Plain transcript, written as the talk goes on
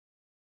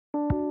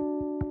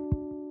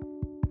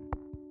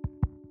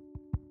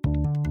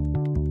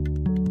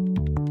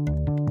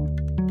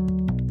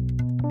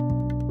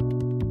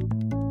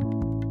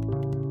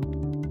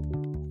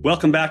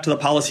Welcome back to the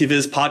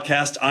PolicyViz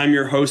podcast. I'm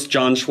your host,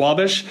 John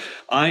Schwabish.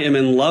 I am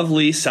in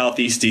lovely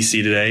Southeast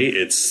DC today.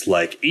 It's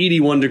like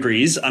 81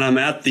 degrees, and I'm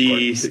at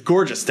the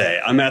gorgeous day.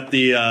 I'm at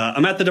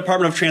the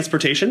Department of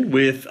Transportation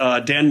with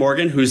Dan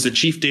Morgan, who's the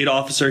Chief Data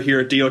Officer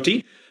here at DOT.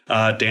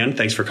 Dan,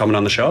 thanks for coming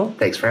on the show.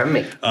 Thanks for having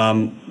me.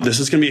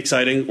 This is going to be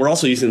exciting. We're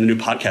also using the new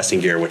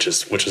podcasting gear, which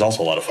is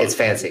also a lot of fun. It's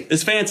fancy.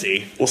 It's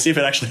fancy. We'll see if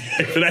it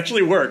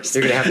actually works.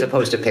 You're going to have to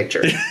post a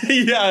picture.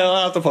 Yeah,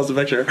 I'll have to post a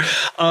picture.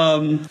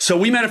 So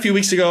we met a few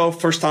weeks ago,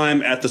 first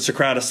time at the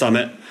Socrata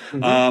Summit,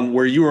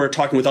 where you were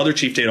talking with other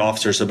chief data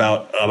officers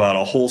about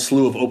a whole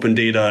slew of open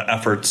data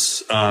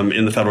efforts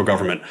in the federal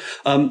government.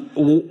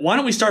 Why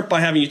don't we start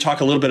by having you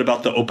talk a little bit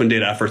about the open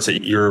data efforts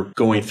that you're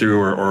going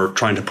through or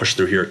trying to push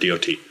through here at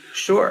DOT?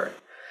 Sure.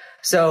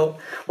 So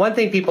one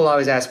thing people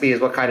always ask me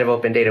is what kind of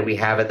open data we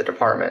have at the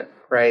department,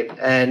 right?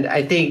 And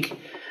I think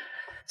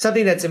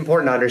something that's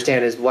important to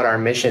understand is what our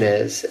mission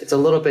is. It's a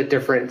little bit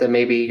different than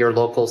maybe your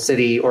local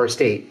city or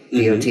state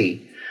DOT.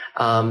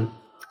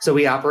 So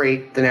we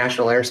operate the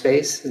national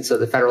airspace, and so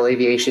the Federal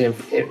Aviation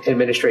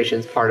Administration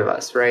is part of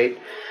us, right?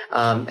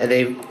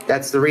 And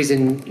that's the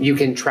reason you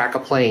can track a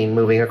plane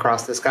moving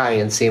across the sky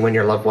and see when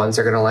your loved ones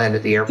are going to land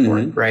at the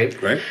airport, right?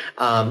 Right.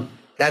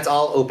 That's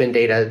all open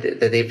data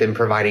that they've been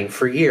providing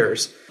for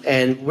years.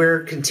 And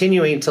we're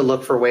continuing to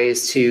look for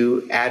ways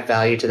to add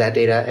value to that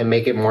data and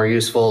make it more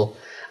useful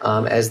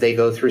as they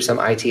go through some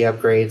IT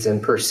upgrades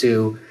and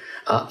pursue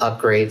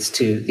upgrades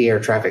to the air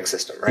traffic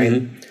system,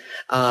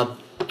 right?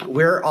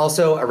 We're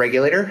also a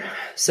regulator.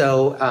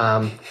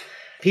 So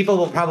people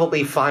will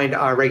probably find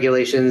our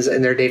regulations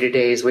in their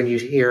day-to-days when you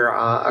hear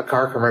a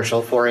car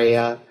commercial for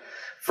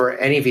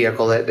any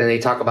vehicle and they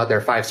talk about their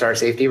 5-star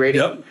safety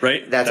rating. Yep,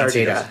 right. That's our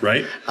data.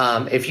 Right.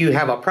 If you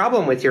have a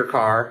problem with your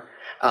car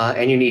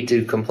and you need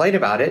to complain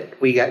about it,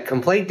 we get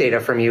complaint data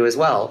from you as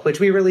well, which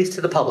we release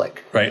to the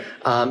public. Right.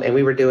 And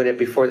we were doing it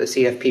before the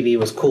CFPB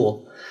was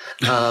cool.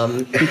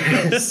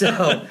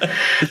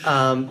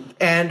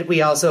 And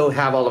we also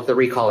have all of the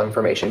recall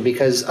information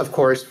because, of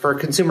course, for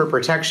consumer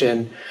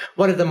protection,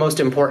 one of the most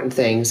important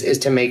things is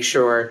to make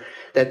sure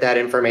that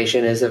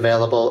information is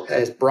available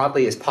as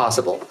broadly as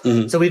possible.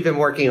 So we've been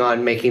working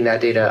on making that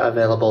data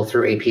available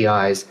through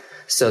APIs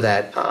so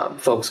that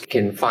folks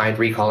can find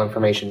recall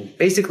information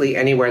basically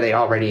anywhere they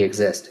already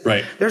exist.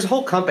 Right. There's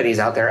whole companies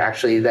out there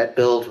actually that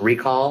build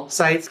recall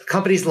sites.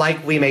 Companies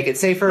like We Make It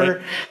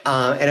Safer,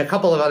 and a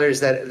couple of others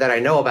that I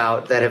know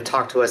about that have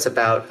talked to us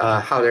about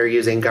how they're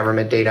using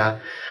government data.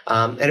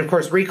 And of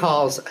course,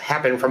 recalls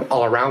happen from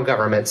all around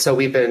government. So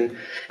we've been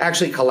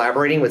actually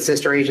collaborating with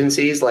sister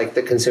agencies like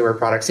the Consumer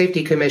Product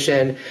Safety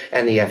Commission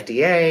and the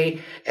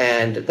FDA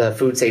and the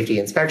Food Safety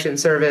Inspection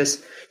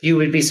Service. You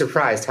would be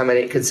surprised how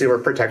many consumer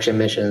protection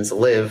missions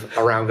live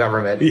around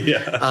government.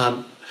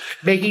 Yeah.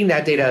 Making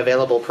that data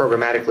available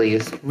programmatically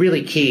is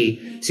really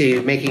key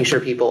to making sure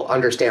people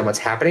understand what's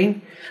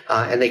happening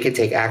and they can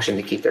take action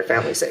to keep their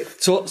family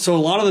safe. So a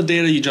lot of the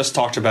data you just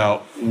talked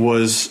about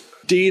was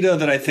data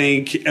that I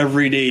think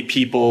everyday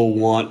people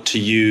want to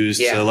use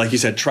to, like you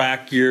said,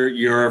 track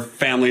your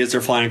family as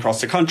they're flying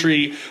across the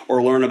country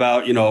or learn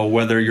about,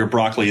 whether your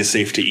broccoli is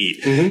safe to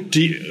eat.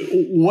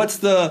 What's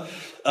the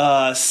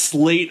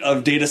slate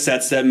of data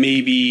sets that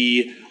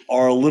maybe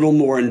are a little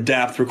more in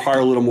depth, require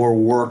a little more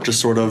work to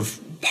sort of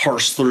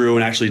parse through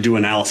and actually do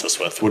analysis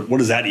with? What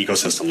does that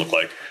ecosystem look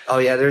like? Oh,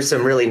 yeah, there's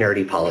some really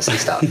nerdy policy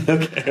stuff.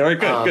 Okay, all right,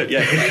 good,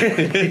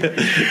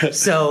 yeah.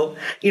 So,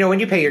 when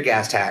you pay your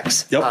gas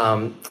tax,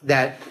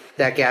 that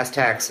gas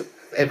tax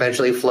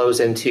eventually flows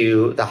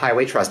into the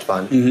Highway Trust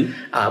Fund,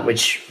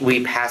 which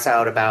we pass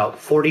out about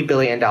 $40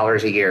 billion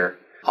a year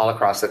all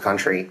across the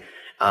country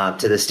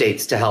to the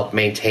states to help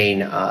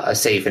maintain a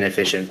safe and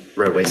efficient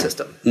roadway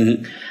system.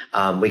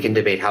 We can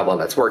debate how well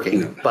that's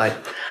working, but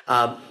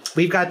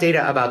we've got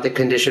data about the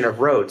condition of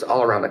roads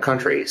all around the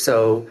country.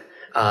 So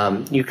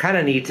you kind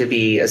of need to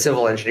be a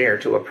civil engineer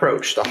to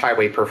approach the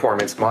highway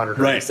performance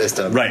monitoring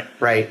system,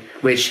 right?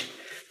 Which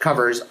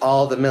covers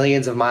all the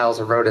millions of miles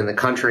of road in the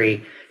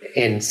country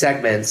in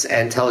segments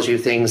and tells you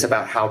things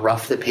about how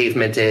rough the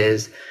pavement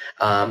is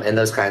and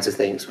those kinds of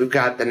things. We've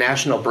got the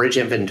National Bridge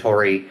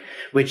Inventory,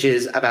 which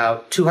is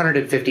about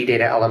 250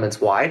 data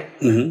elements wide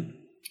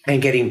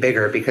and getting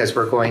bigger because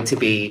we're going to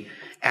be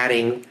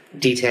adding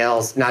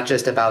details not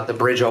just about the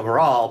bridge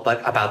overall,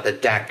 but about the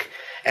deck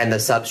and the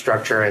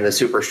substructure and the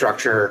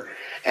superstructure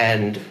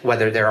and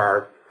whether there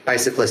are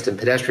bicyclist and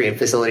pedestrian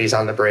facilities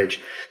on the bridge.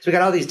 So we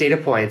got all these data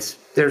points.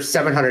 There's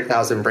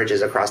 700,000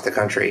 bridges across the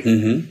country.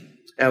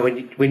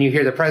 When you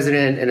hear the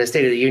president in a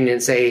State of the Union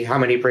say how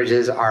many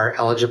bridges are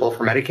eligible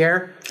for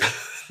Medicare,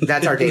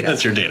 that's our data.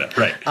 That's your data,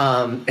 right.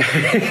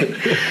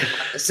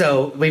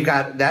 So we've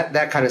got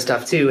that kind of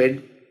stuff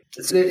too.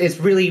 It's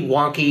really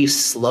wonky,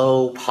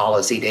 slow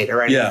policy data,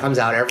 right? It comes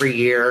out every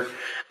year.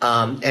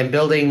 And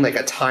building like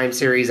a time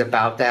series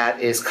about that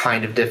is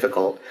kind of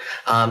difficult.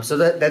 So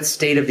that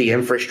state of the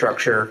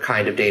infrastructure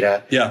kind of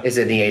data is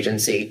in the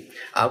agency.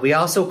 We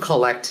also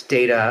collect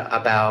data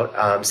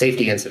about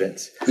safety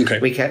incidents. Okay.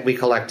 We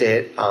collect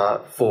it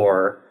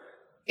for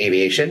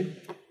aviation,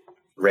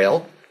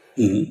 rail,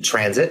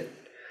 transit,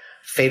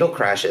 fatal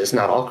crashes,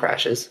 not all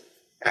crashes.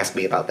 Ask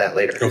me about that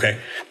later. Okay.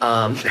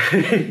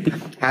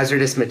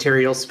 Hazardous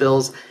material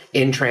spills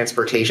in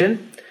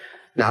transportation,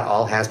 not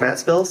all hazmat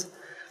spills,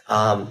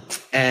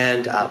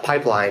 and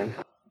pipeline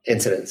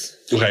incidents,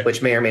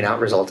 which may or may not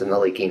result in the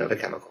leaking of a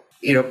chemical.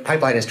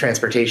 Pipeline is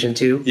transportation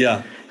too.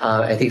 Yeah.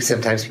 I think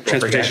sometimes people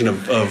transportation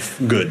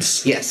of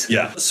goods. Yes.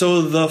 Yeah.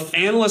 So the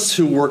analysts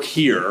who work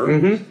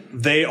here,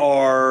 they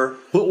are,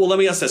 well, let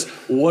me ask this.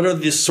 What are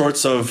the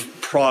sorts of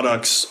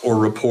products or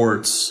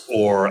reports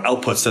or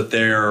outputs that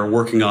they're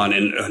working on,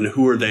 and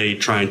who are they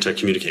trying to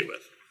communicate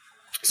with?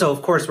 So,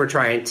 of course, we're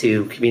trying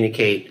to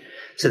communicate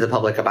to the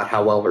public about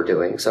how well we're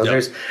doing. So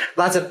there's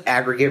lots of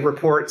aggregate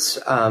reports.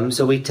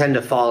 So we tend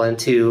to fall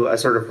into a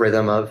sort of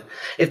rhythm of,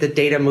 if the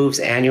data moves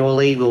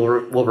annually,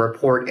 we'll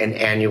report an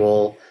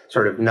annual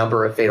sort of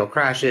number of fatal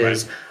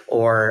crashes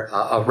or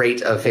a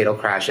rate of fatal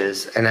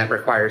crashes. And that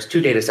requires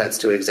two data sets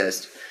to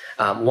exist.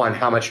 One,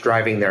 how much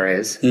driving there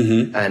is,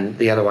 and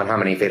the other one, how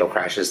many fatal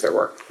crashes there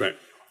were.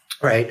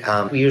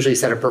 Right. We usually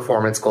set a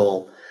performance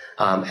goal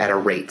at a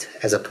rate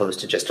as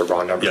opposed to just a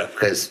raw number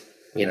because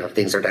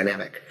things are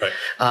dynamic.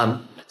 Right.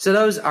 So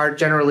those are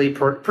generally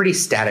pretty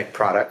static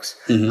products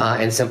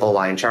and simple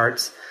line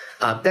charts.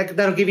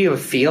 That'll give you a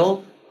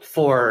feel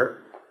for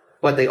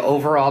what the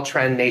overall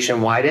trend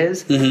nationwide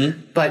is.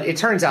 But it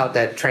turns out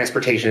that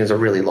transportation is a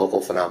really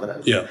local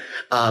phenomenon. Yeah.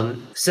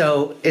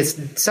 So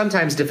it's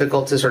sometimes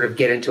difficult to sort of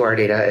get into our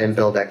data and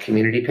build that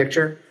community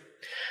picture.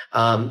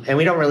 And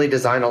we don't really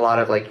design a lot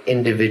of like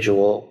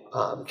individual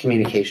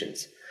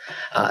communications.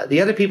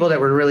 The other people that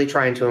we're really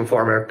trying to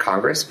inform are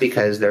Congress,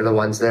 because they're the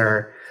ones that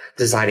are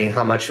deciding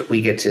how much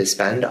we get to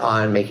spend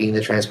on making the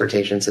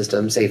transportation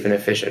system safe and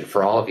efficient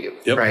for all of you,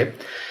 right?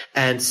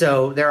 And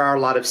so there are a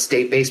lot of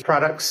state-based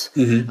products.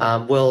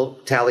 We'll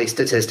tally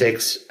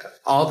statistics,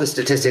 all the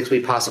statistics we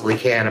possibly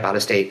can about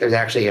a state. There's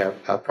actually a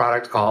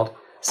product called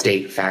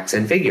State Facts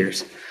and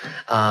Figures,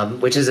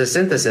 which is a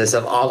synthesis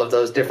of all of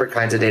those different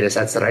kinds of data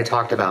sets that I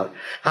talked about.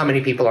 How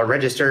many people are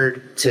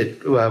registered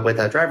with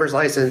a driver's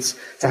license,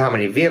 to how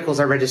many vehicles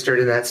are registered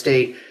in that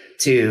state,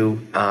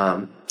 to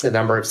the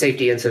number of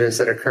safety incidents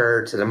that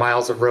occurred, to the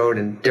miles of road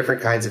in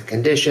different kinds of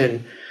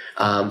condition,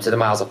 to the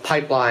miles of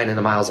pipeline and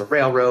the miles of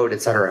railroad,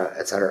 et cetera,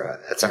 et cetera,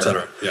 et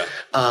cetera.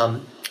 Yeah.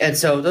 And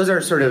so those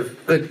are sort of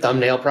good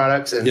thumbnail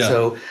products. And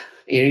so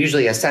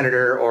usually a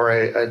senator or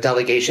a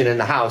delegation in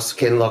the House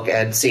can look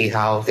and see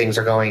how things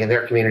are going in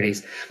their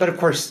communities. But of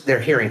course, they're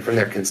hearing from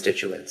their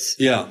constituents.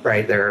 Yeah.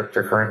 Right? They're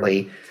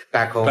currently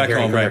back home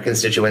hearing from their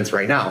constituents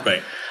right now.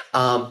 Right.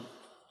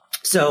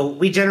 So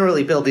we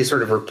generally build these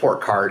sort of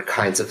report card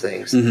kinds of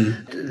things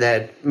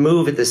that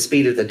move at the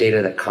speed of the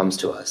data that comes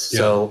to us. Yeah.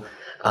 So,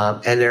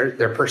 and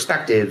their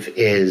perspective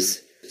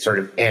is sort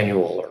of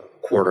annual or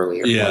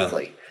quarterly or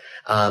monthly,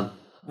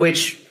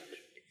 which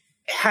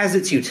has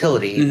its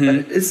utility,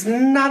 but it's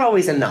not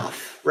always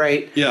enough,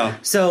 right? Yeah.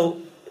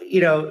 So,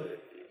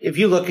 if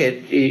you look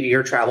at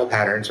your travel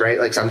patterns, right?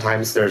 Like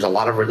sometimes there's a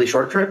lot of really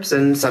short trips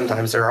and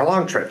sometimes there are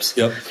long trips.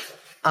 Yep.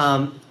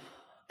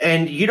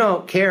 And you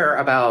don't care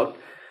about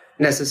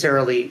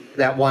necessarily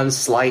that one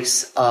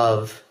slice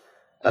of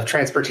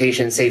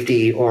transportation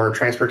safety or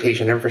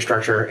transportation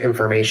infrastructure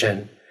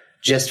information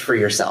just for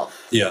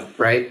yourself. Yeah.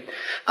 Right?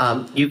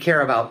 You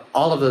care about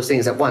all of those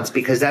things at once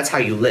because that's how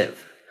you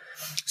live.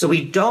 So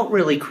we don't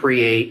really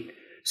create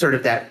sort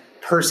of that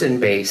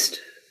person-based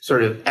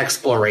sort of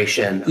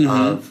exploration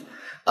of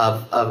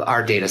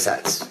our data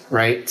sets,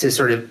 right? To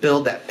sort of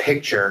build that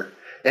picture,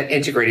 that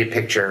integrated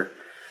picture.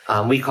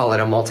 We call it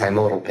a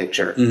multimodal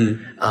picture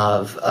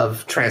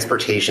of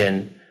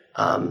transportation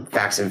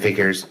facts and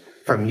figures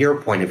from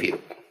your point of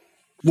view.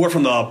 More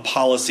from the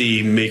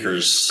policy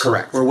makers.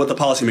 Correct. Or what the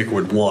policymaker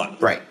would want.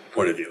 Right.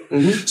 Point of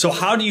view. So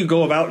how do you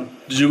go about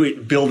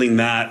building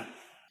that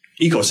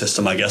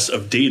ecosystem, I guess,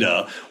 of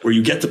data where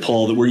you get to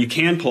where you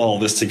can pull all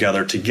this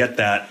together to get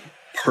that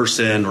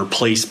person or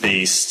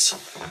place-based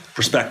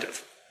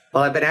perspective?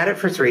 Well, I've been at it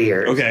for 3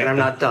 years, and I'm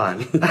not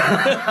done.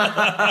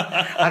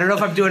 I don't know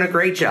if I'm doing a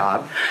great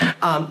job.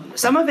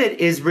 Some of it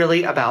is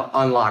really about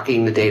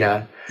unlocking the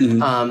data.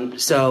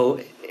 So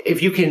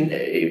if you can,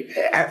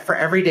 for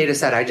every data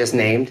set I just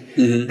named,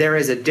 there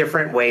is a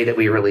different way that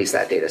we release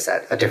that data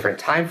set, a different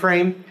time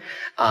frame,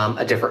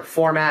 a different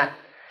format,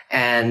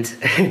 and a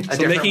different website.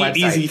 So making it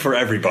easy for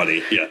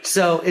everybody. Yeah.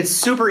 So it's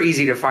super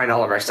easy to find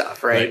all of our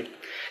stuff, right?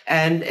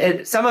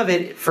 And some of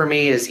it for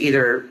me is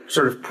either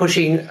sort of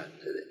pushing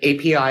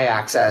API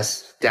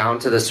access down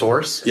to the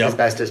source as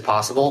best as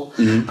possible.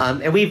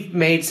 And we've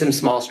made some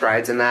small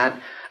strides in that.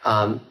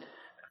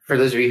 For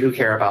those of you who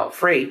care about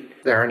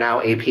freight, there are now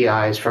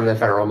APIs from the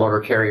Federal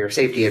Motor Carrier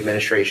Safety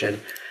Administration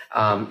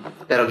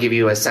that'll give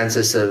you a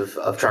census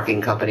of trucking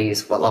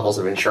companies, what levels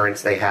of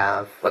insurance they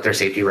have, what their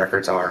safety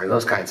records are, and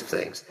those kinds of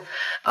things.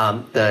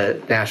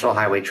 The National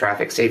Highway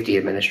Traffic Safety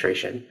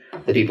Administration,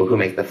 the people who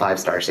make the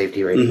 5-star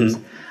safety ratings,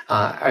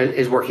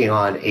 is working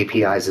on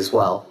APIs as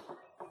well.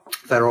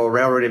 Federal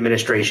Railroad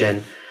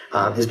Administration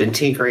has been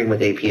tinkering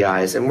with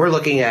APIs, and we're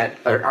looking at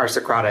our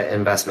Socrata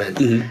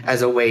investment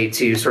as a way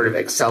to sort of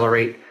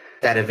accelerate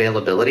that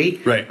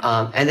availability. Right.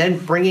 And then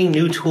bringing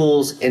new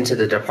tools into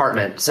the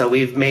department. So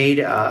we've made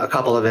a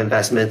couple of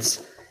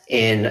investments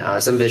in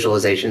some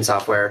visualization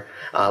software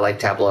like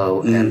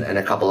Tableau and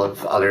a couple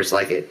of others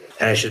like it.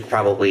 And I should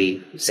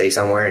probably say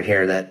somewhere in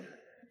here that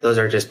those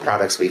are just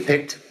products we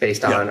picked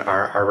based on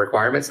our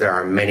requirements. There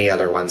are many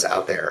other ones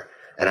out there,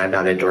 and I'm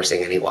not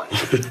endorsing any one.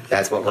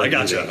 That's what we're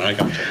using. I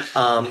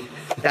gotcha.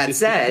 That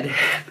said,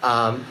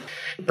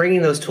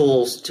 bringing those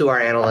tools to our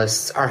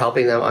analysts are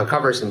helping them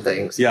uncover some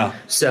things. Yeah.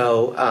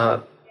 So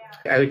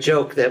I would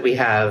joke that we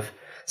have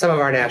some of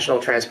our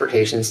national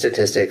transportation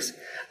statistics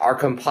are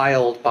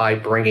compiled by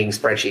bringing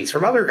spreadsheets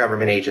from other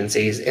government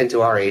agencies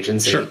into our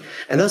agency. Sure.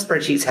 And those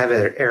spreadsheets have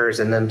errors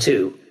in them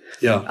too.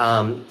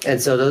 Yeah. And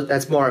so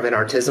that's more of an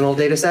artisanal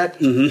data set,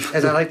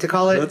 as I like to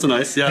call it. That's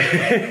nice, yeah.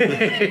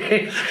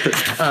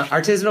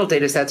 Artisanal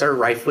data sets are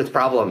rife with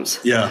problems.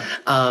 Yeah.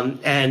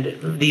 And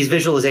these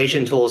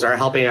visualization tools are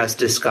helping us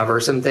discover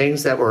some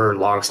things that were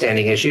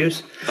longstanding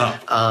issues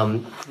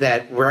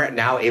that we're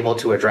now able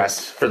to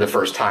address for the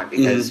first time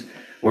because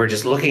we're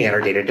just looking at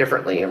our data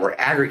differently and we're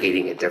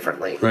aggregating it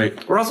differently.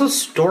 Right. We're also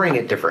storing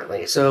it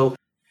differently. So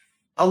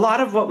a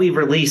lot of what we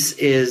release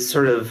is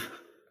sort of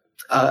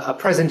a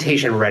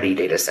presentation-ready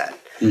data set.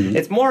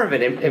 It's more of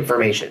an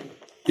information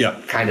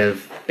kind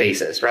of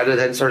basis rather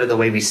than sort of the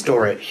way we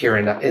store it here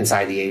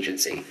inside the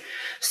agency.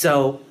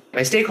 So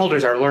my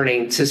stakeholders are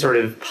learning to sort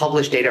of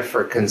publish data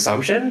for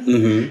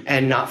consumption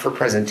and not for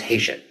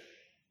presentation.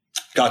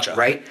 Gotcha.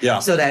 Right? Yeah.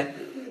 So that,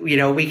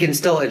 we can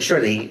still ensure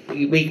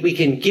we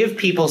can give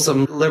people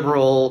some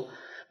liberal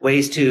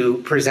ways to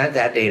present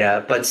that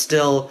data, but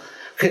still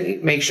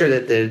make sure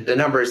that the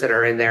numbers that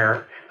are in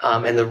there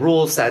and the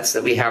rule sets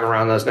that we have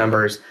around those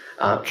numbers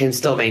can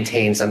still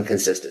maintain some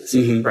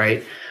consistency,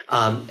 right?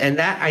 And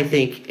that, I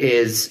think,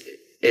 is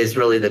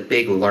really the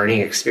big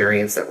learning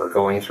experience that we're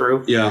going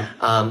through.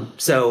 Yeah.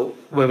 So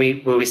when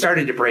we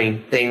started to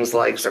bring things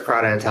like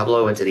Socrata and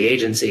Tableau into the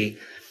agency,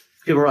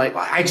 people were like,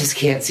 well, I just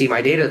can't see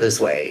my data this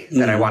way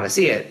that I want to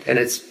see it. And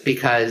it's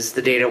because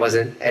the data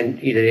wasn't, and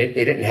they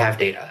didn't have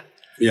data.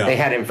 Yeah. They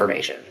had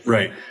information.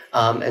 Right.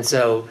 And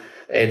so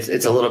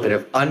it's a little bit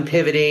of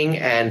unpivoting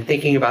and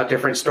thinking about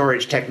different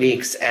storage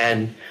techniques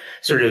and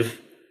sort of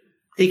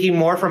thinking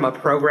more from a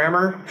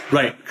programmer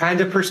kind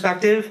of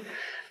perspective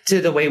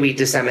to the way we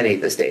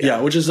disseminate this data.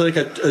 Yeah, which is like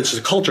it's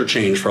a culture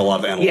change for a lot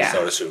of analysts, I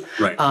would assume.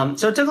 Right.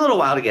 So it took a little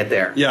while to get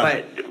there. Yeah.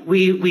 But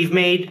we've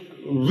made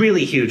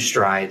really huge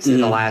strides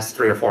in the last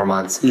 3 or 4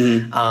 months.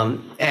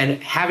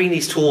 And having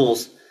these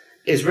tools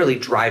is really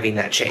driving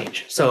that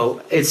change.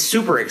 So it's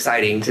super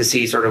exciting to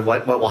see sort of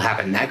what will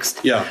happen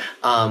next. Yeah.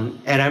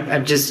 And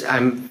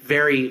I'm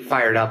very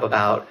fired up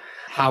about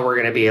how we're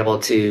going to be able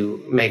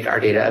to make our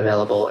data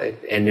available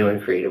in new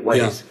and creative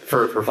ways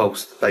for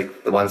folks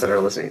like the ones that are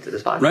listening to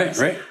this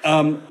podcast.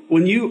 Right.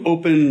 When you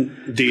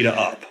open data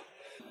up,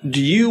 do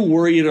you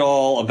worry at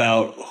all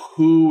about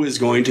who is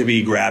going to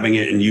be grabbing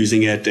it and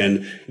using it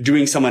and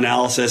doing some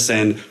analysis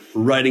and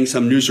writing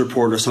some news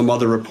report or some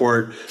other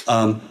report,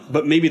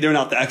 but maybe they're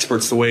not the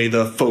experts the way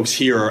the folks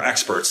here are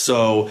experts.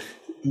 So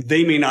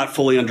they may not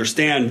fully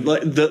understand.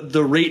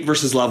 The rate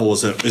versus level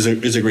is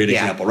a great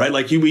example, right?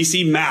 Like we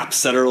see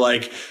maps that are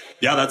like,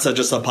 yeah, that's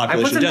just a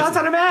population. I put some dots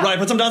on a map. Right,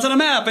 put some dots on a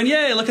map, and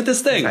yay, look at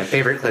this thing. It's my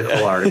favorite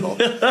ClickHole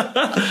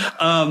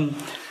article.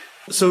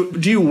 So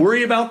do you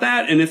worry about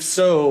that? And if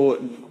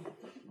so,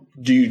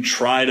 do you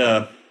try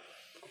to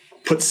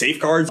put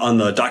safeguards on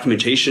the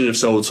documentation? If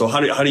so, how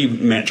do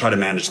you try to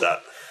manage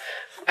that?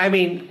 I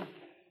mean,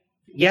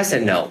 yes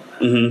and no.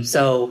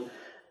 So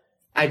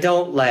I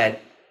don't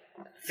let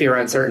fear,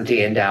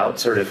 uncertainty, and doubt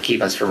sort of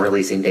keep us from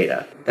releasing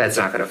data. That's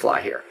not going to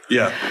fly here.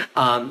 Yeah.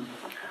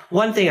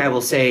 One thing I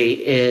will say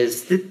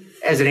is that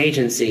as an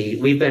agency,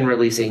 we've been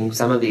releasing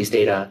some of these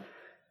data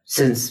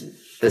since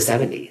the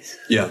 70s.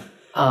 Yeah.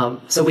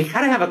 So we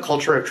kind of have a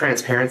culture of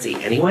transparency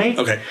anyway.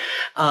 Okay.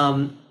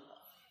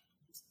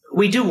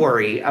 We do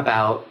worry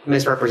about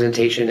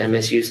misrepresentation and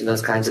misuse and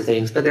those kinds of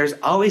things, but there's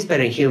always been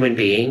a human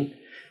being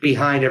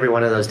behind every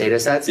one of those data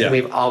sets. Yeah. And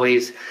we've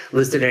always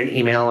listed an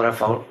email and a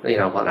phone,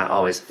 well, not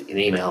always an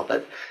email,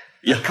 but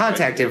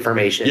contact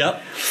information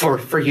for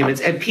humans.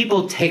 And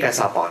people take us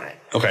up on it.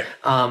 Okay.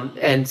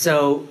 And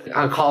so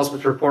on calls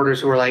with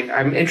reporters who are like,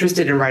 I'm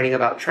interested in writing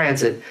about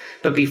transit,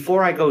 but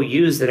before I go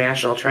use the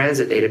National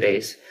Transit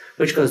Database,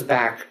 which goes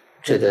back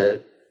to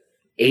the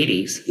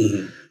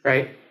 80s,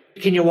 right?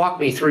 Can you walk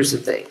me through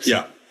some things?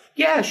 Yeah.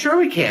 Yeah, sure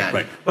we can.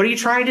 Right. What are you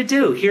trying to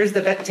do? Here's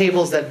the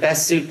tables that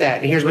best suit that,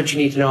 and here's what you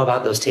need to know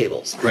about those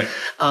tables. Right.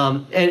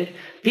 And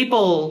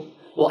people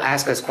will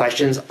ask us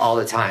questions all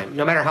the time,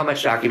 no matter how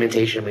much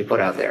documentation we put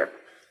out there.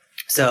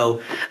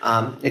 So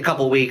in a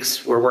couple of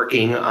weeks, we're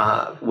working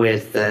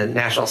with the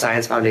National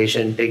Science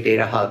Foundation Big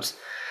Data Hubs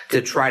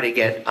to try to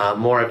get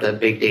more of the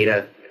big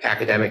data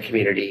academic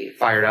community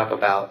fired up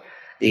about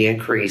the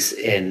increase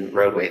in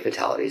roadway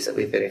fatalities that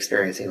we've been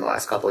experiencing the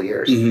last couple of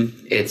years.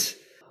 It's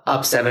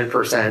up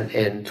 7%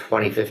 in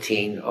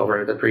 2015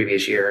 over the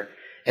previous year,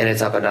 and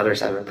it's up another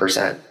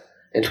 7%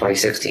 in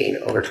 2016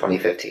 over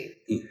 2015.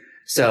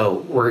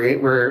 So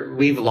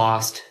we've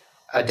lost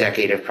a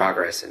decade of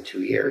progress in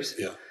 2 years.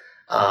 Yeah.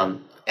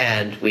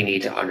 And we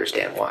need to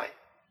understand why.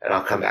 And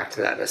I'll come back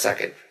to that in a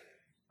second.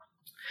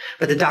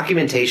 But the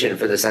documentation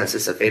for the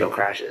census of fatal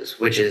crashes,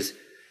 which is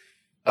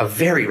a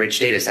very rich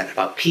data set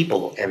about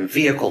people and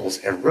vehicles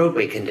and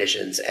roadway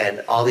conditions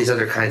and all these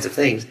other kinds of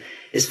things,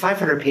 is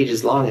 500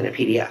 pages long in a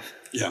PDF.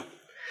 Yeah.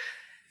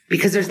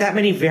 Because there's that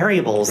many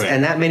variables right.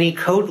 and that many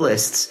code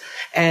lists,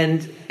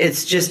 and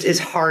it's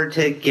hard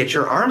to get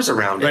your arms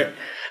around it.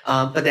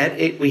 Right.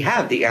 But we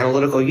have the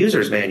analytical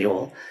user's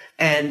manual.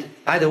 And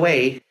by the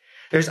way,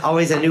 there's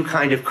always a new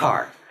kind of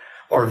car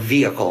or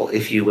vehicle,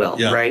 if you will,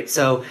 yeah. right?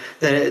 So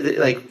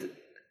like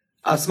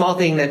a small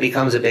thing that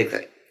becomes a big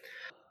thing.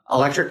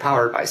 Electric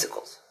powered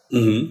bicycles,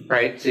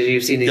 right? So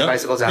you've seen these yep.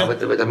 bicycles out yep.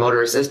 with the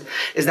motor assist.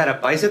 Is that a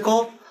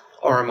bicycle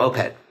or a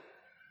moped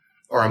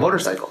or a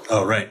motorcycle?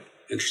 Oh, right.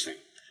 Interesting.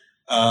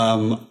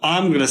 I'm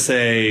going to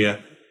say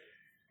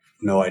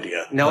no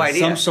idea. No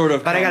idea. Some sort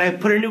of. But I got to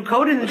put a new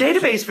code in the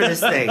database for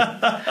this thing,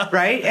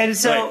 right? And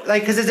so, right.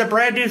 like, because it's a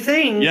brand new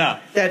thing yeah.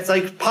 that's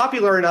like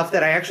popular enough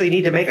that I actually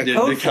need to make a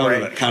code for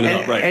it. Count it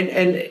up, right?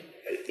 And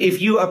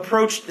if you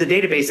approached the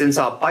database and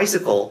saw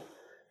bicycle,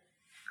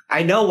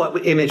 I know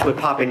what image would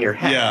pop in your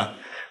head. Yeah.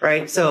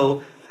 Right.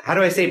 So how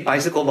do I say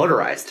bicycle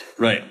motorized?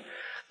 Right.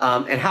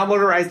 And how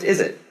motorized is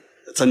it?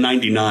 It's a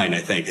 99, I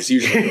think. It's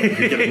usually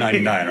you get a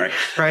 99, right?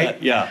 Right.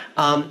 Yeah.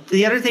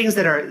 The other things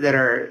that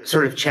are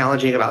sort of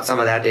challenging about some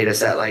of that data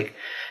set, like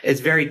it's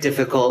very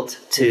difficult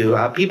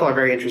to people are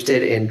very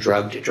interested in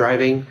drugged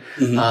driving,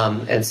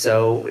 and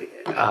so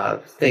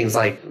things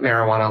like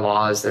marijuana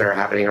laws that are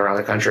happening around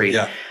the country,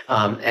 yeah.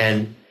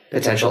 And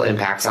potential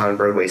impacts on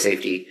roadway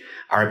safety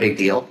are a big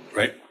deal,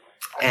 right?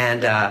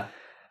 And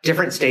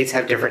different states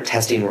have different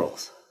testing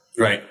rules,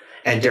 right,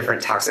 and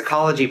different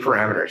toxicology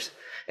parameters.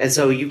 And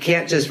so you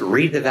can't just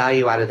read the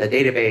value out of the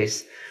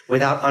database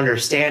without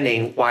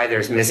understanding why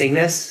there's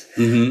missingness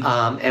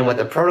and what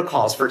the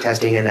protocols for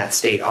testing in that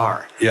state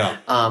are. Yeah.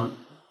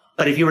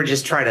 But if you were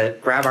just trying to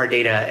grab our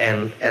data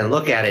and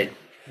look at it,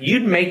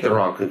 you'd make the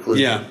wrong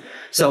conclusion. Yeah.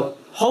 So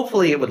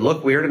hopefully it would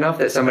look weird enough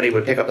that somebody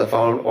would pick up the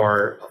phone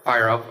or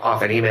fire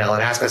off an email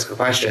and ask us a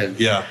question.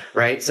 Yeah.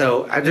 Right?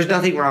 So there's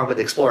nothing wrong with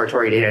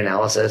exploratory data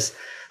analysis.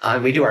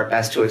 We do our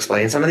best to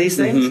explain some of these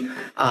things,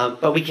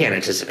 but we can't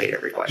anticipate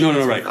every question.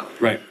 No,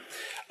 right.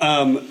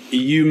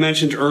 You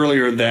mentioned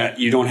earlier that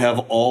you don't have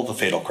all the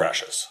fatal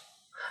crashes.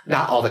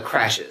 Not all the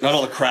crashes. Not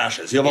all the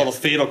crashes. You have all the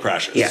fatal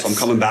crashes. Yes. So I'm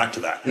coming back to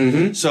that.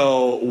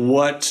 So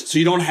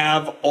you don't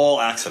have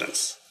all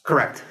accidents.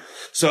 Correct.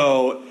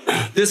 So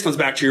this comes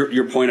back to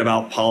your point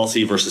about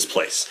policy versus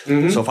place.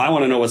 So if I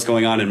want to know what's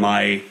going on in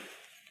my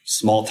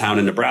small town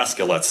in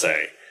Nebraska, let's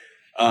say,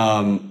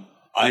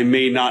 I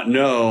may not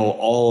know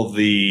all of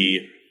the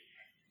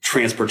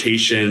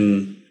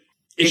transportation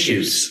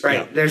issues. Right.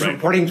 Yeah, There's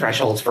reporting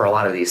thresholds for a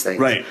lot of these things.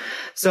 Right.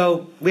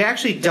 So we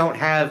actually don't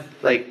have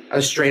like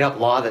a straight up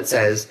law that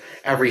says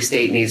every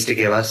state needs to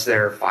give us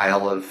their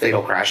file of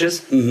fatal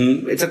crashes.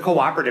 It's a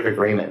cooperative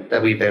agreement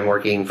that we've been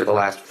working for the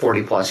last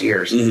 40 plus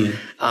years in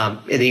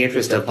the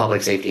interest of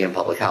public safety and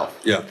public health.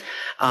 Yeah.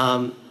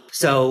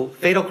 So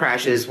fatal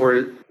crashes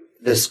were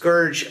the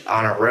scourge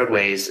on our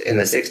roadways in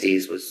the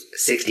 60s was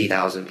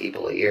 60,000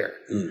 people a year.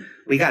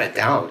 We got it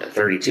down to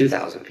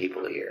 32,000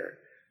 people a year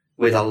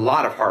with a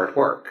lot of hard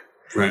work.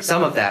 Right.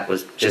 Some of that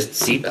was just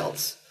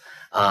seatbelts.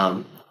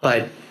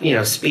 But,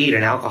 speed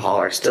and alcohol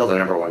are still the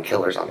number one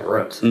killers on the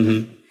roads.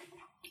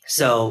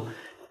 So,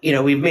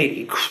 we've made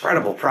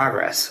incredible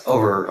progress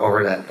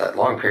over that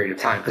long period of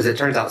time because it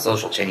turns out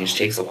social change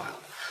takes a while.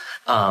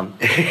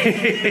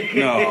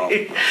 No.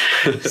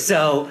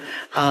 So,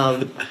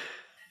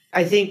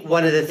 I think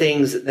one of the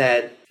things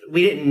that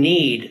we didn't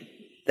need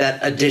that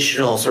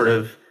additional sort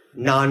of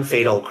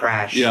non-fatal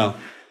crash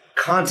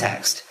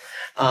context,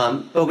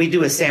 but we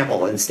do a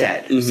sample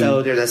instead.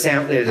 So there's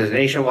a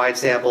nationwide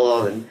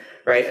sample, and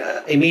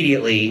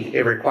immediately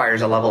it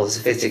requires a level of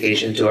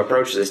sophistication to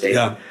approach this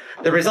data.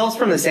 Yeah. The results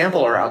from the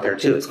sample are out there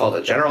too. It's called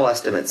a general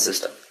estimate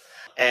system.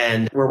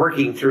 And we're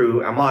working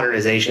through a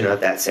modernization of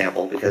that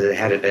sample because it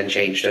hadn't been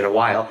changed in a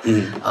while.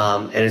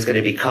 And it's going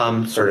to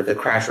become sort of the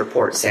crash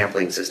report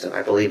sampling system,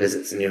 I believe is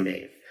its new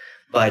name.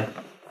 But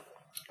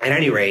at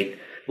any rate,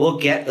 we'll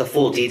get the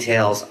full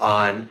details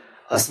on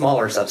a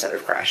smaller subset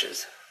of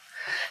crashes.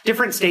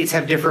 Different states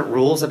have different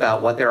rules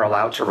about what they're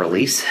allowed to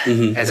release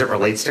as it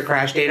relates to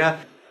crash data.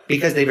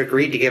 Because they've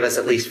agreed to give us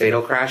at least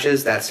fatal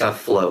crashes, that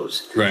stuff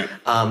flows. Right.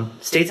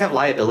 States have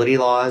liability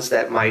laws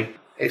that might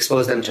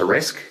expose them to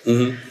risk.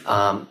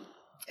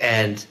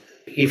 And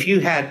if you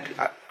had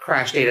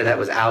crash data that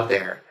was out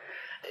there,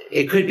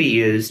 it could be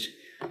used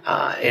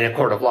in a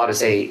court of law to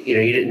say,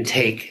 you didn't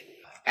take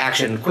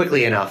action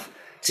quickly enough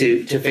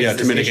to fix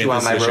this issue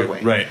on my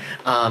roadway. Right.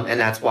 And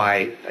that's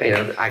why,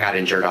 I got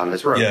injured on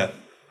this road. Yeah.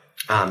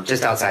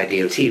 Just outside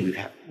DOT,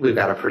 we've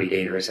got a pretty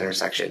dangerous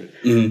intersection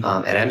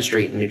at M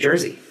Street in New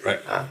Jersey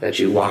that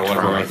you walked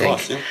from, I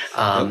think.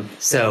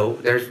 So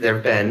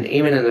there've been,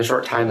 even in the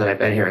short time that I've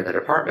been here in the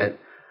department,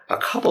 a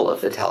couple of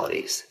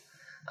fatalities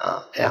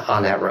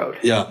on that road.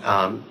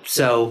 Yeah.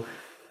 So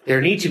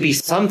there need to be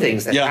some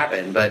things that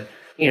happen, but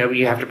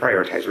you have to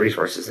prioritize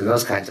resources and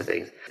those kinds of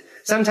things.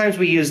 Sometimes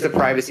we use the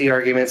privacy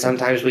argument.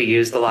 Sometimes we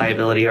use the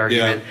liability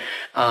argument.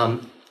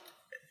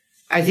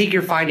 I think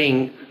you're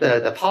finding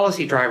the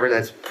policy driver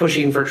that's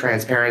pushing for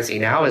transparency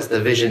now is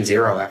the Vision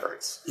Zero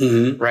efforts,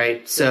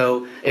 right?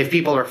 So if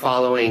people are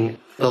following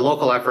the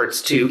local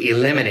efforts to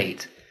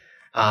eliminate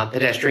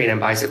pedestrian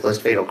and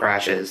bicyclist fatal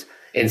crashes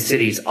in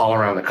cities all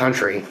around the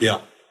country,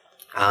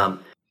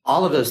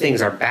 all of those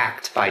things are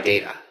backed by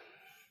data,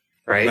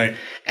 right?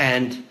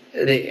 And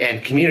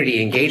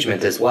community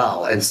engagement as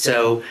well. And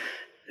so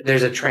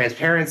there's a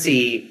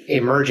transparency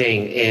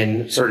emerging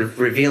in sort of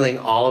revealing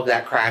all of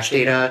that crash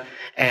data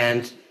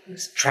and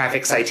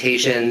traffic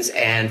citations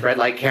and red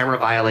light camera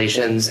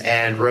violations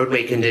and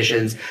roadway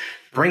conditions,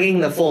 bringing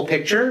the full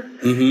picture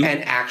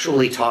and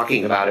actually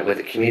talking about it with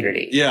the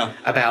community.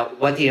 About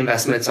what the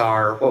investments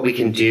are, what we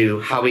can do,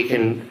 how we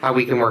can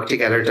work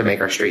together to make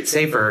our streets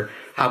safer,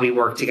 how we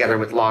work together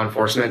with law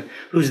enforcement,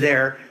 who's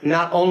there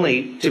not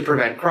only to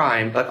prevent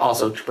crime, but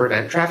also to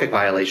prevent traffic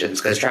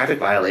violations, because traffic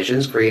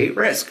violations create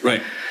risk.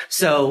 Right.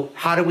 So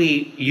how do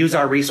we use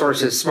our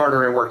resources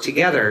smarter and work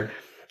together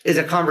is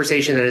a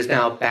conversation that is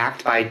now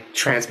backed by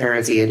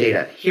transparency and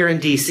data. Here in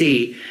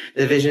DC,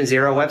 the Vision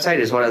Zero website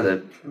is one of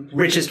the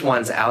richest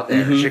ones out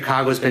there.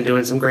 Chicago's been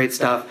doing some great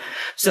stuff.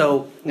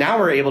 So now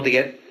we're able to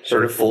get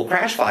sort of full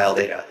crash file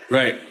data.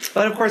 Right.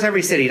 But of course,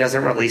 every city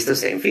doesn't release the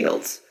same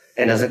fields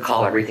and doesn't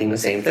call everything the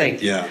same thing.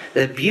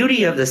 The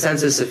beauty of the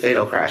Census of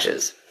Fatal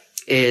Crashes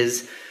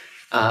is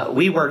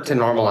we work to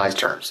normalize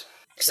terms.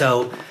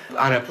 So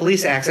on a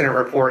police accident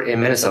report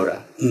in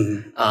Minnesota,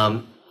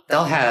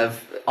 they'll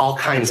have all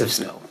kinds of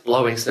snow,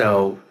 blowing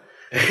snow,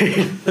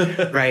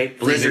 right?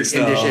 Blizzard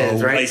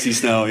conditions, right? Icy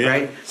snow,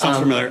 right? Sounds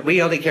familiar.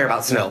 We only care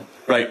about snow.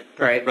 Right.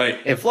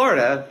 In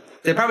Florida,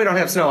 they probably don't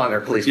have snow on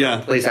their police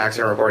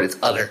accident report. It's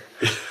other.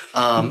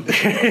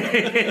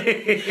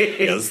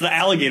 It's the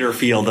alligator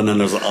field, and then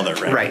there's the other,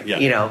 right?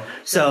 Right.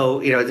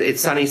 So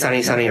it's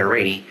sunny, or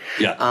rainy.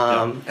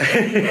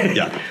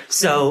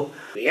 So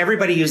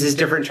everybody uses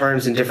different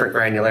terms and different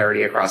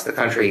granularity across the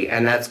country,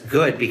 and that's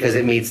good because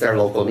it meets their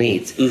local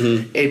needs.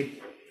 It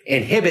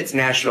inhibits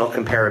national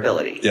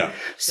comparability.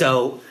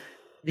 So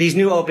these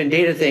new open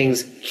data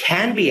things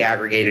can be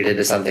aggregated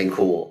into something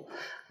cool,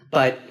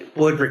 but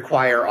would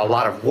require a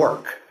lot of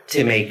work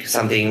to make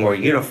something more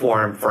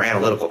uniform for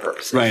analytical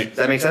purposes. Right. Does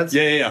that make sense?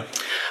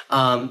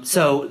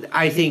 So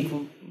I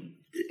think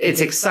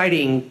it's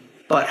exciting,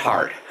 but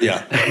hard.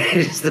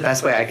 It's the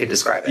best way I could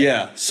describe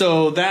it.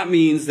 So that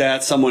means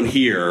that someone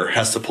here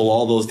has to pull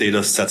all those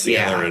data sets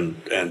together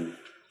and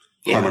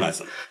harmonize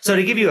them. So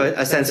to give you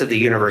a sense of the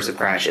universe of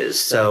crashes,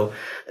 so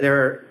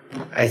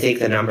I think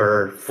the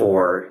number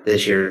for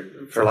last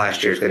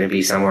year is going to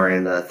be somewhere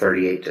in the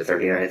 38 to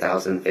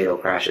 39,000 fatal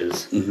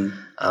crashes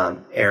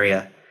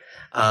area.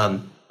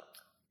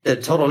 The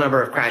total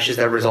number of crashes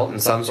that result in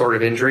some sort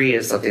of injury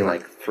is something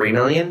like 3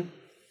 million.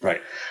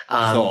 Right.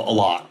 So a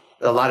lot.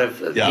 A lot of,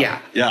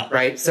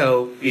 right?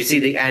 So you see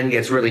the N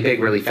gets really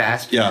big really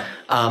fast.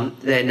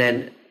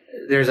 Then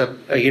there's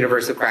a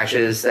universe of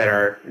crashes that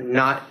are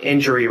not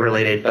injury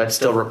related, but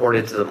still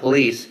reported to the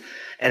police.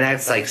 And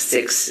that's like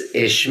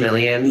 6-ish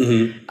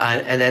million.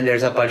 And then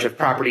there's a bunch of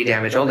property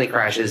damage only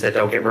crashes that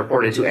don't get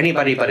reported to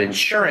anybody but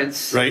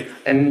insurance. Right.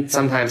 And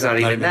sometimes not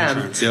even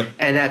them.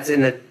 And that's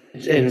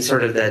in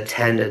sort of the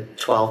 10 to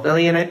 12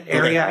 million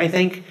area, I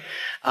think.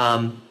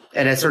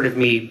 And it's sort of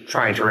me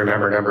trying to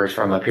remember numbers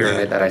from a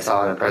pyramid that I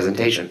saw in a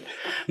presentation.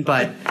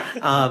 But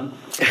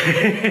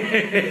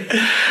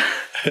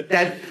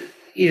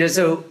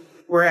so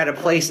we're at a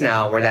place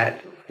now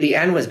where the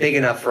N was big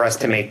enough for us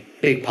to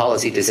make big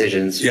policy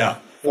decisions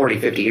 40,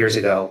 50 years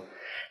ago.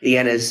 The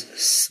N is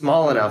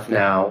small enough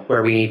now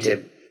where we need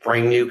to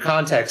bring new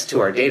context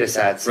to our data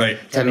sets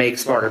to make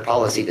smarter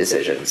policy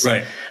decisions.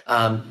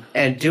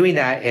 And doing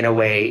that in a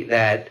way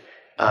that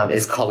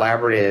is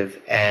collaborative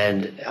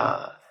and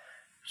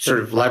sort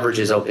of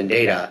leverages open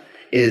data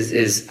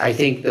is I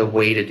think, the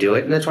way to do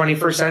it in the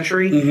 21st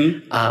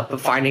century. But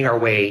finding our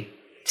way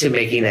to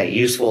making that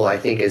useful, I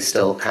think, is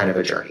still kind of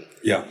a journey.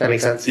 That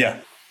makes sense?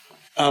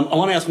 I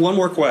want to ask one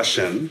more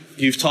question.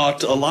 You've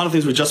talked, a lot of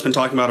things we've just been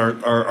talking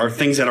about are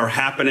things that are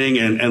happening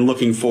and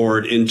looking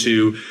forward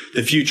into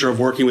the future of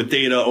working with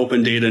data,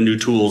 open data, new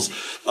tools.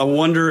 I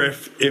wonder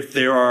if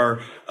there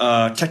are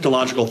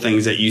technological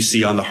things that you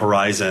see on the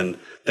horizon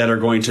that are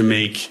going to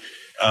make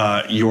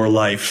your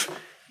life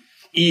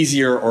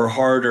easier or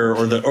harder,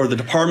 or the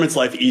department's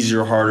life easier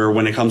or harder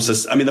when it comes to,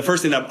 the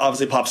first thing that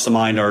obviously pops to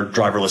mind are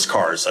driverless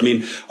cars.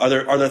 Are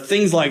there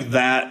things like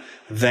that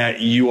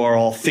you are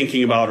all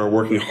thinking about or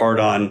working hard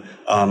on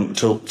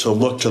to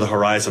look to the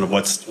horizon of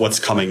what's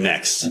coming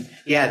next?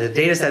 The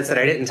data sets that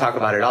I didn't talk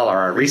about at all are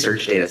our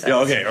research data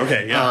sets.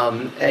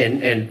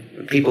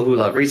 And people who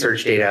love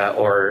research data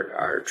or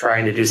are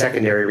trying to do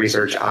secondary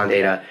research on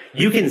data,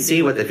 you can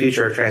see what the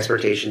future of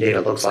transportation data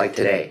looks like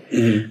today.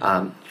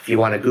 If you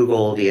want to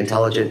Google the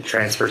Intelligent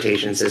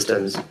Transportation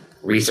Systems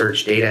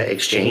Research Data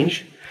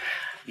Exchange,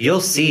 you'll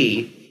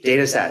see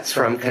data sets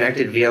from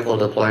connected vehicle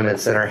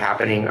deployments that are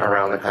happening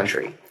around the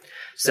country.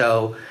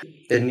 So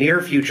the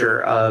near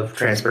future of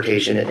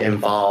transportation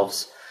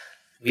involves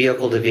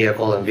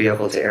vehicle-to-vehicle and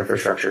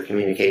vehicle-to-infrastructure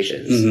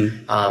communications.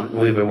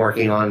 We've been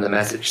working on the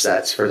message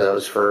sets for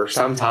those for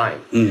some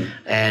time.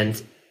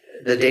 And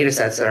the data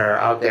sets that are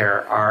out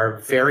there are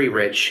very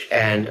rich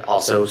and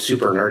also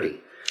super nerdy,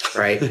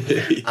 right?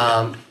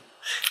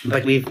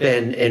 But we've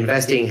been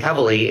investing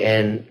heavily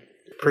in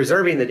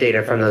preserving the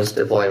data from those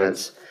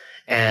deployments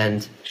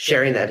and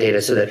sharing that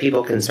data so that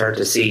people can start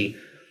to see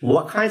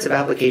what kinds of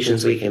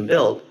applications we can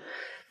build.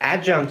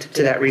 Adjunct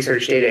to that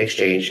research data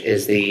exchange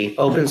is the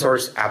open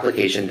source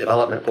application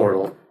development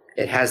portal.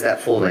 It has that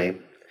full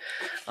name.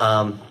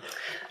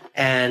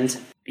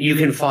 And you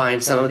can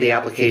find some of the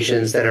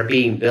applications that are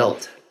being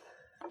built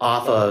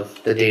off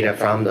of the data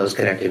from those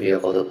connected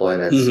vehicle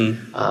deployments,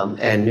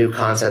 and new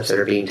concepts that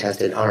are being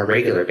tested on a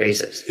regular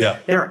basis. Yeah.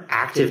 There are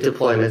active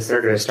deployments that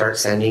are going to start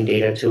sending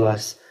data to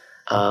us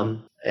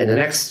in the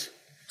next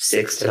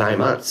 6 to 9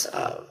 months.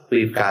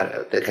 We've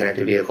got the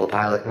connected vehicle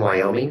pilot in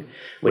Wyoming,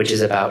 which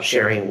is about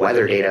sharing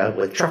weather data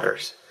with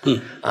truckers,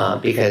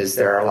 because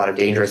there are a lot of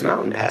dangerous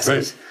mountain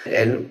passes,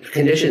 and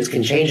conditions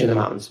can change in the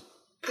mountains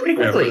pretty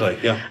quickly,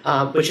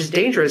 which is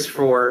dangerous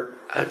for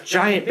a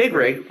giant big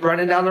rig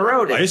running down the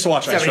road. I used to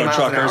watch Ice Road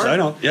Truckers. I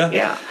know.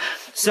 Yeah.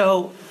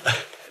 So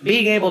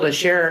being able to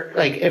share,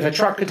 like if a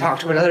truck could talk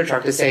to another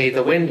truck to say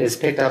the wind has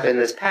picked up in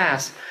this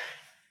pass,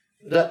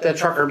 the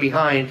trucker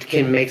behind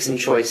can make some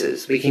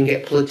choices. We can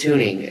get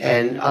platooning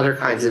and other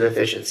kinds of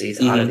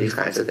efficiencies out of these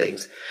kinds of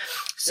things.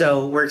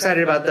 So we're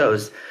excited about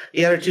those.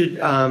 The other two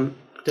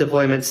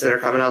deployments that are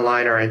coming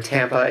online are in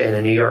Tampa and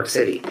in New York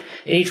City.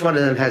 And each one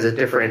of them has a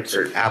different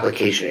sort of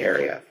application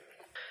area.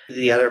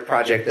 The other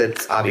project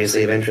that's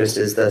obviously of interest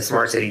is the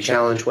Smart City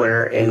Challenge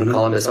winner in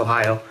Columbus,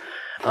 Ohio.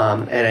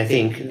 And I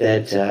think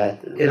that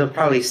it'll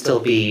probably still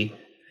be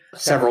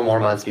several more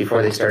months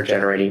before they start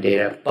generating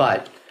data.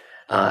 But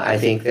I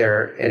think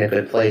they're in a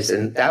good place.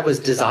 And that was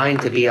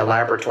designed to be a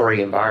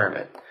laboratory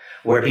environment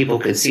where people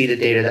could see the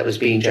data that was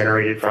being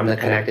generated from the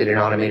connected and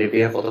automated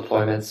vehicle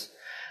deployments,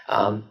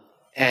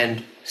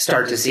 and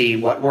start to see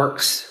what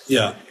works,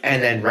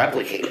 and then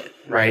replicate it,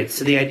 right?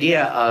 So the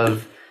idea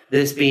of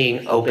this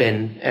being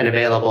open and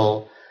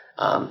available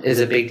is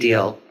a big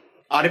deal.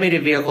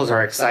 Automated vehicles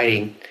are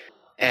exciting,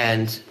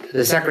 and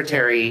the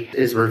Secretary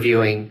is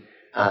reviewing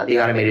the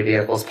automated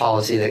vehicles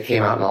policy that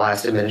came out in the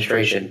last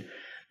administration.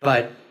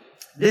 But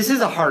this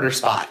is a harder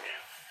spot.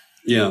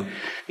 Yeah.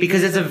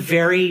 Because it's a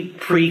very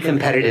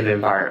pre-competitive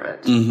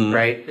environment,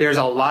 right? There's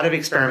a lot of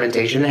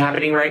experimentation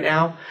happening right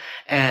now,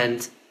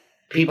 and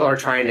people are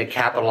trying to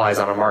capitalize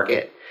on a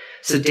market.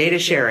 So data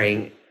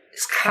sharing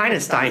is kind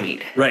of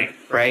stymied. Right.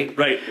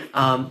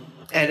 And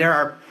there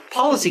are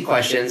policy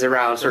questions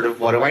around sort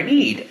of what do I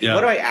need? Yeah.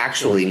 What do I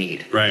actually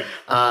need? Right.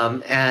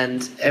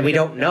 And we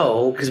don't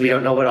know because we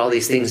don't know what all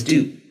these things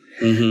do.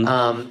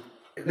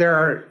 There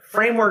are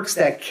frameworks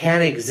that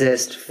can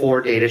exist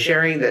for data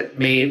sharing that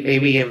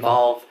maybe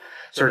involve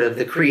sort of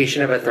the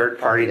creation of a third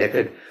party that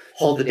could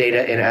hold the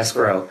data in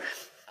escrow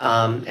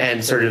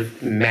and sort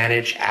of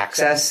manage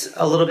access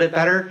a little bit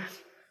better.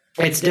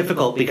 It's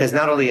difficult because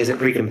not only is it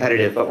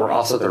pre-competitive, but we're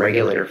also the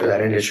regulator for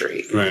that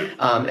industry. Right.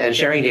 And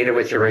sharing data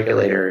with your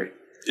regulator.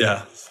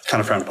 Yeah, kind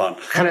of frowned upon.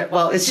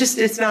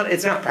 It's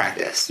not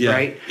practice,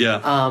 right?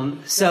 Yeah.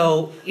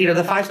 So, the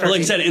 5-star. Like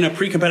you said, in a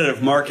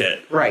pre-competitive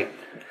market. Right.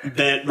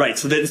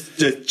 So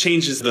that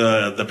changes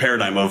the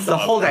paradigm of the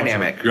whole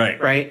dynamic.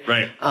 Right.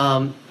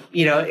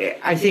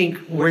 I think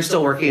we're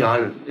still working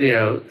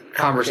on,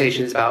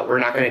 conversations about we're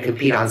not going to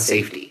compete on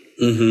safety.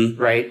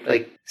 Right?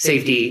 Like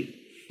safety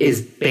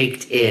is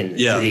baked in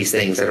to these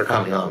things that are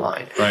coming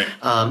online. Right.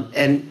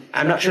 And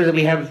I'm not sure that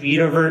we have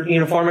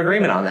uniform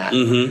agreement on that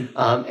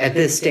at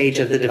this stage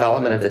of the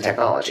development of the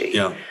technology.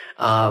 Yeah.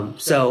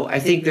 So I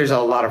think there's a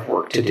lot of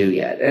work to do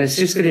yet. And it's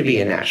just going to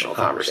be a national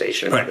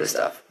conversation about this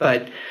stuff.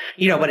 But,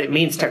 what it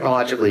means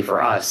technologically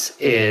for us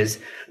is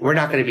we're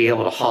not going to be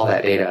able to haul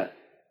that data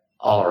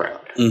all around.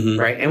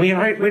 Right? And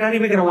we're not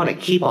even going to want to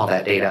keep all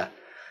that data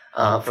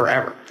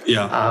forever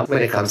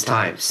when it comes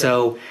time.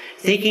 So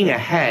thinking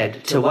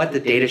ahead to what the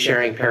data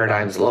sharing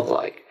paradigms look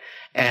like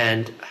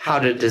and how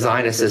to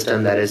design a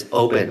system that is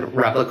open,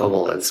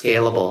 replicable, and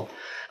scalable,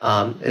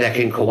 that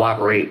can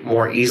cooperate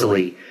more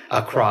easily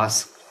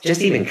across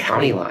just even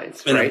county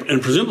lines, right?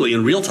 And presumably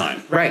in real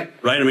time. Right.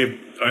 I mean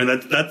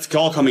that's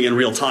all coming in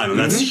real time. And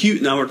that's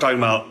huge. Now we're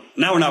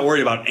not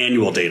worried about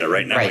annual data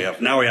right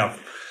now. We have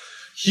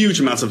huge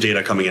amounts of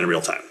data coming in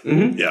real time.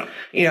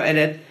 Yeah.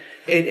 And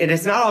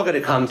it's not all going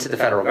to come to the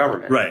federal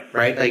government.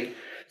 Right. Like,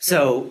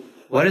 so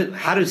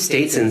how do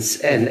states and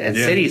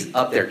cities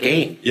up their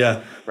game?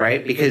 Yeah.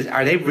 Right. Because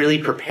are they really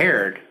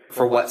prepared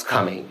for what's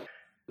coming?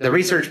 The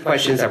research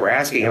questions that we're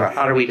asking about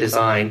how do we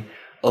design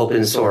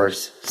open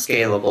source,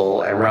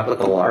 scalable, and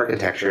replicable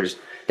architectures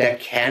that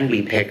can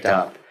be picked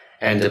up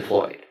and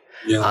deployed.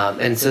 Yeah.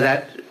 And so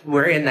that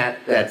we're in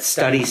that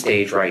study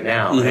stage right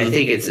now. And I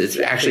think it's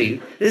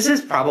actually, this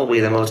is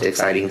probably the most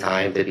exciting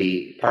time to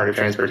be part of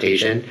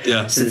transportation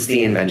since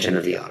the invention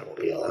of the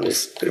automobile. I'm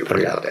just going to put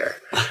it out there.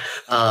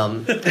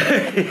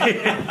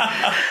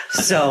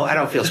 So I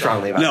don't feel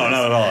strongly about it. No,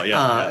 not at all.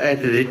 Yeah.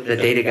 The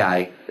data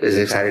guy is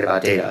excited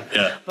about data.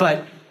 Yeah.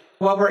 But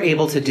what we're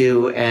able to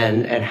do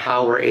and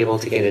how we're able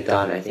to get it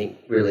done, I think,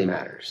 really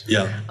matters.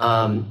 Yeah.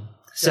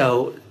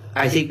 So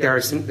I think there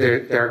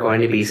are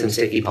going to be some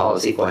sticky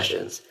policy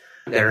questions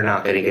that are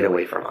not going to get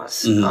away from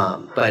us.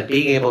 Mm-hmm. But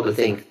being able to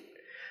think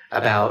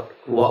about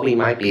what we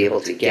might be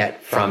able to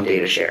get from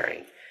data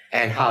sharing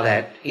and how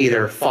that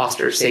either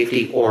fosters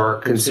safety or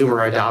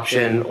consumer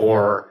adoption,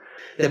 or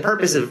the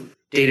purpose of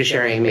data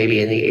sharing maybe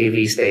in the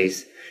AV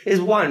space is,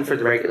 one, for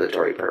the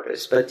regulatory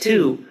purpose, but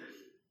two,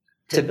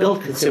 to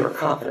build consumer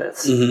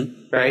confidence,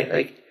 right?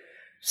 Like,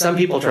 some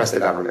people trust the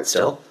government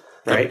still,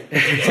 right?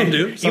 Some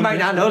do. You might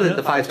not know that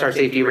the 5-star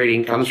safety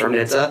rating comes from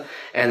NHTSA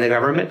and the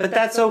government, but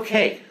that's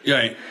okay.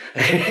 Right.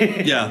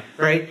 Yeah.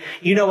 Right?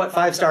 You know what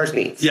 5 stars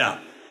means. Yeah.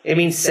 It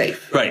means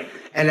safe. Right.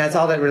 And that's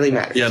all that really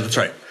matters. Yeah, that's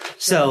right.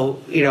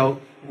 So,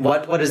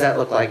 what does that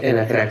look like in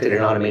a connected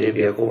and automated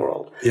vehicle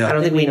world? Yeah. I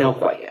don't think we know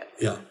quite yet.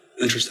 Yeah.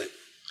 Interesting.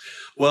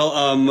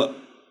 Well,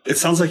 it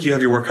sounds like you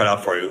have your work cut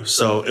out for you.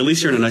 So at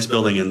least you're in a nice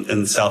building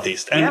in the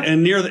Southeast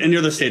and near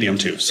the stadium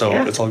too. So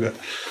it's all good.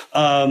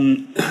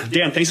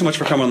 Dan, thanks so much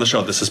for coming on the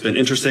show. This has been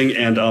interesting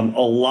and a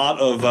lot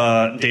of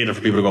data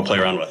for people to go play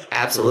around with.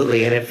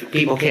 Absolutely. And if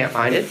people can't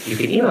find it, you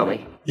can email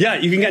me. Yeah,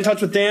 you can get in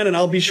touch with Dan, and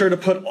I'll be sure to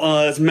put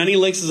as many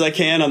links as I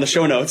can on the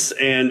show notes,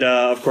 and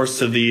of course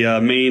to the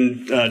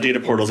main data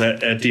portals at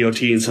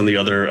DOT and some of the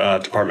other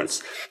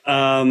departments.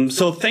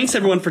 So thanks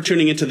everyone for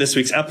tuning into this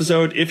week's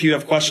episode. If you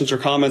have questions or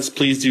comments,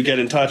 please do get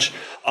in touch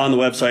on the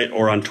website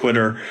or on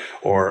Twitter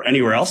or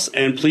anywhere else,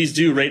 and please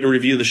do rate and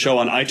review the show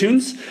on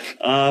iTunes.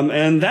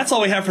 And that's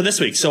all we have for this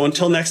week. So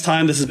until next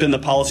time, this has been the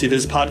Policy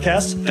Viz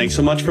podcast. Thanks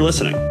so much for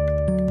listening.